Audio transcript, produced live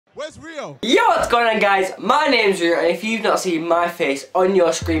Where's Rio? Yo, what's going on, guys? My name's Rio, and if you've not seen my face on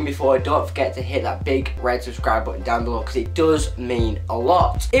your screen before, don't forget to hit that big red subscribe button down below because it does mean a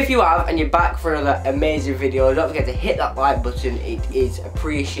lot. If you have and you're back for another amazing video, don't forget to hit that like button. It is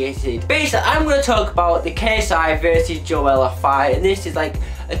appreciated. Basically, I'm going to talk about the KSI versus WELLER fight, and this is like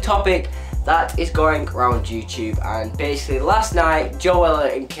a topic that is going around YouTube. And basically, last night,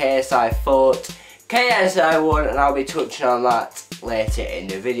 WELLER and KSI fought. KSI won, and I'll be touching on that later in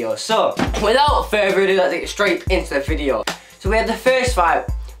the video. So, without further ado, let's get straight into the video. So we had the first fight,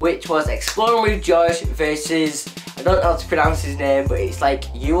 which was Exploring with Josh versus, I don't know how to pronounce his name, but it's like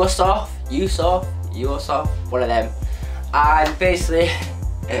Yusuf, one of them. And basically,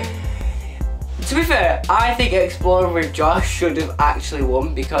 to be fair, I think Exploring with Josh should have actually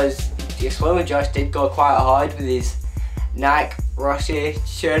won, because Exploring with Josh did go quite hard with his Nike Rossi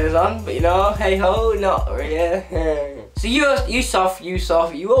shirt on, but you know, hey ho, not really. So Yusuf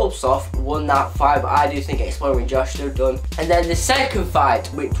won that fight, but I do think Exploring with Josh should have done. And then the second fight,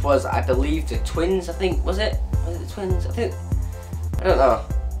 which was, I believe, the twins, I think, was it the twins? I don't know.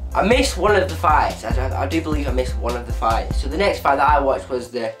 I missed one of the fights. I do believe I missed one of the fights. So the next fight that I watched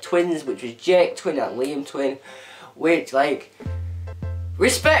was the twins, which was Jake Twin and Liam Twin, which, like,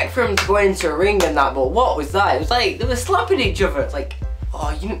 respect for him to go into a ring and that, but what was that? It was like, they were slapping each other. It's like,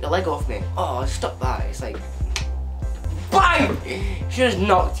 oh, you nicked the leg off me. Oh, stop that. It's like, bang! She just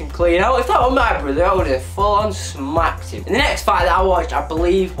knocked him clean out. If that were my brother, I would have full on smacked him. And the next fight that I watched, I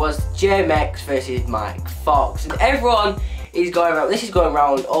believe, was JMX versus Mike Fox. And everyone is going around, this is going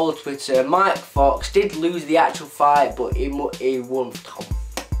around all Twitter. Mike Fox did lose the actual fight, but he won.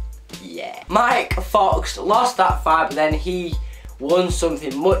 Yeah. Mike Fox lost that fight, but then he won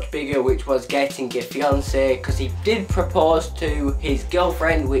something much bigger, which was getting a fiance, because he did propose to his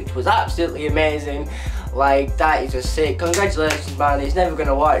girlfriend, which was absolutely amazing. Like, that is just sick. Congratulations, man. He's never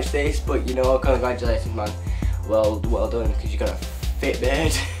gonna watch this, but you know, congratulations, man. Well done, because you got a fit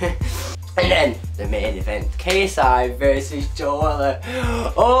beard. And then the main event, KSI versus WELLER.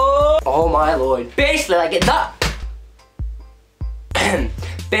 Oh my lord. Basically, like that.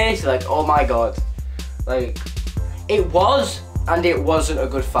 Basically, like, oh my god. Like, it was and it wasn't a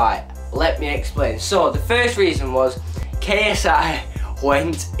good fight. Let me explain. So the first reason was KSI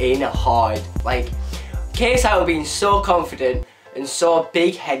went in hard. Like, KSI was being so confident and so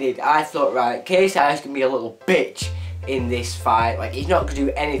big-headed. I thought, right, KSI is gonna be a little bitch in this fight. Like, he's not gonna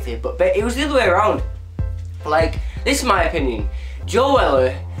do anything. But it was the other way around. Like, this is my opinion.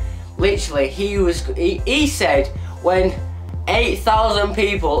 WELLER, literally, he said, when 8,000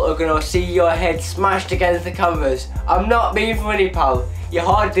 people are gonna see your head smashed against the canvas, I'm not being funny, pal, you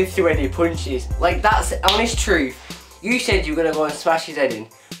hardly threw any punches. Like, that's the honest truth. You said you were gonna go and smash his head in,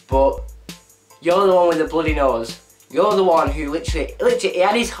 but you're the one with the bloody nose. You're the one who literally he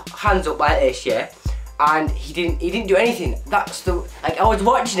had his hands up like this, yeah, and he didn't do anything. That's the, like, I was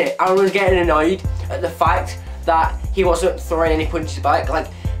watching it, I was getting annoyed at the fact that he wasn't throwing any punches back. Like,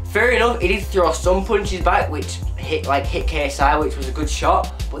 fair enough, he did throw some punches back, which hit KSI, which was a good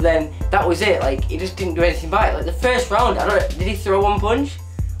shot, but then that was it. Like, he just didn't do anything back. Like, the first round, I don't know, did he throw one punch?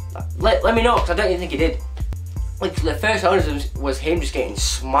 Let me know, because I don't even think he did. Like, the first round was him just getting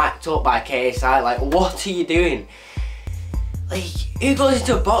smacked up by KSI. Like, what are you doing? Like, who goes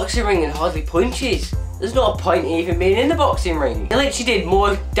into a boxing ring and hardly punches? There's no point even being in the boxing ring. He literally did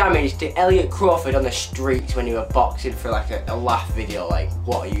more damage to Elliot Crawford on the streets when you were boxing for like a laugh video. Like,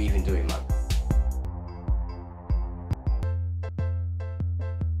 what are you even doing, man?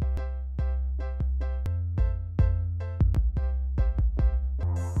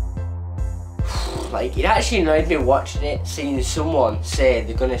 Like, it actually annoyed me watching it, seeing someone say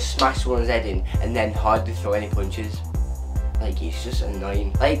they're gonna smash someone's head in and then hardly throw any punches. Like, it's just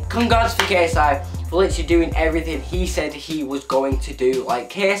annoying. Like, congrats for KSI for literally doing everything he said he was going to do.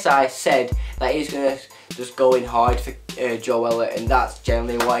 Like, KSI said that he's gonna just go in hard for WELLER, and that's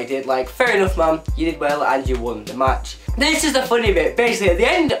generally what he did. Like, fair enough, man. You did well and you won the match. This is the funny bit. Basically, at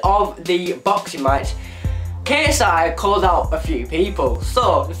the end of the boxing match, KSI called out a few people.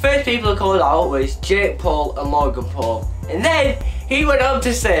 So, the first people he called out was Jake Paul and Logan Paul. And then, he went on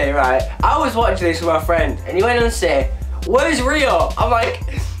to say, right, I was watching this with my friend, and he went on to say, where's Rio? I'm like,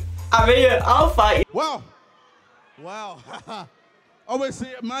 I'm here, I'll fight you. Wow. Obviously,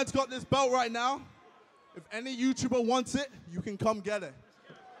 man's got this belt right now. If any YouTuber wants it, you can come get it.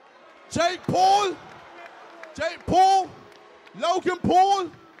 Jake Paul, Logan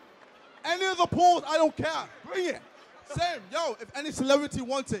Paul, any of the Pauls, I don't care. Bring it. Same, yo, if any celebrity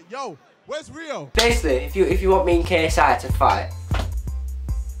wants it, yo, where's Rio? Basically, if you want me and KSI to fight,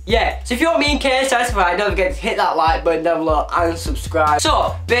 Yeah, so if you want me and KSI to fight, don't forget to hit that like button down below and subscribe.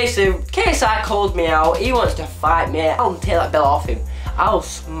 So, basically, KSI called me out, he wants to fight me, I'll take that belt off him. I'll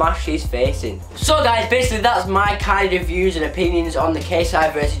smash his face in. So guys, basically that's my kind of views and opinions on the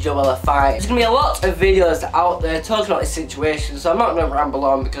KSI versus Joe Weller fight. There's gonna be a lot of videos out there talking about this situation, so I'm not gonna ramble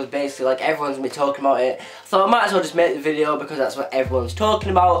on because basically like everyone's gonna be talking about it. So I might as well just make the video because that's what everyone's talking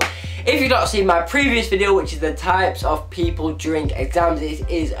about. If you've not seen my previous video, which is the types of people during exams, it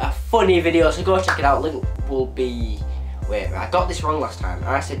is a funny video, so go check it out. Link will be... Wait, I got this wrong last time.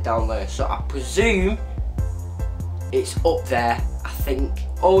 I said down there, so I presume it's up there, I think.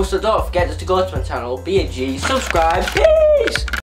 Also, don't forget just to go to my channel, be a G, subscribe, peace!